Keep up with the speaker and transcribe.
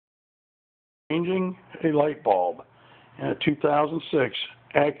Changing a light bulb in a 2006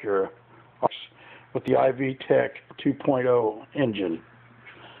 Acura with the iVTEC 2.0 engine.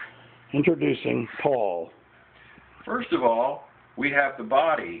 Introducing Paul. First of all, we have the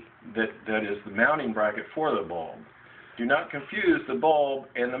body that is the mounting bracket for the bulb. Do not confuse the bulb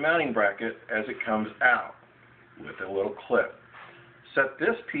and the mounting bracket as it comes out with a little clip. Set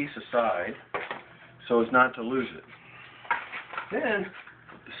this piece aside so as not to lose it. Then,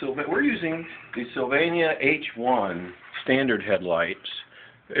 we're using the Sylvania H1 standard headlights,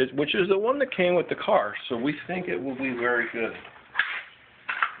 which is the one that came with the car, so we think it will be very good.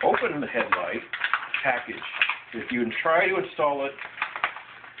 Open the headlight package. If you try to install it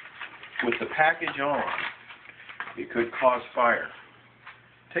with the package on, it could cause fire.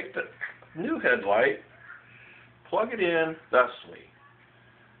 Take the new headlight, plug it in thusly.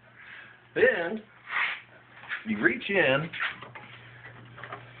 Then, you reach in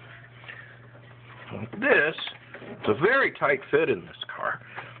like this. It's a very tight fit in this car.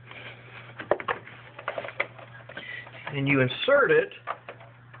 And you insert it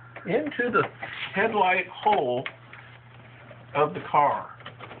into the headlight hole of the car,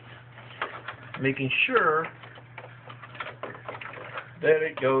 making sure that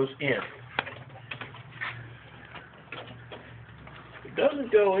it goes in. If it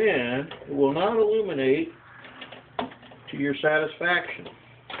doesn't go in, it will not illuminate to your satisfaction.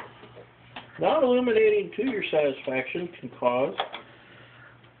 Not illuminating to your satisfaction can cause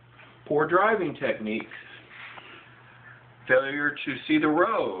poor driving technique, failure to see the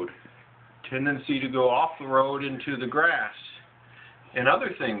road, tendency to go off the road into the grass, and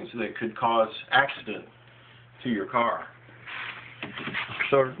other things that could cause accident to your car.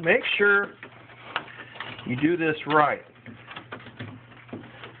 So make sure you do this right.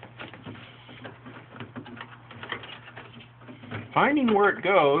 Finding where it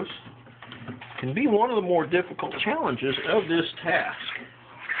goes can be one of the more difficult challenges of this task.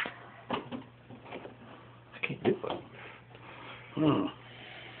 I can't do it.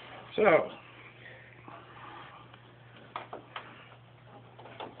 So,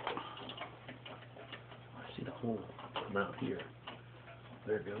 I see the hole come out here.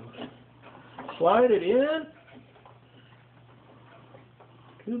 There it goes. Slide it in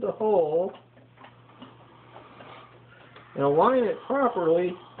to the hole and align it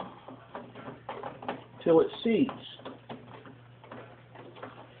properly till it seats.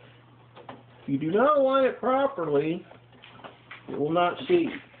 If you do not align it properly, it will not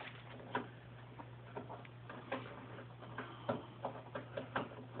seat.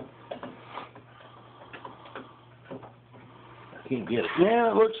 I can't get it.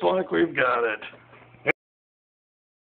 Yeah, it looks like we've got it.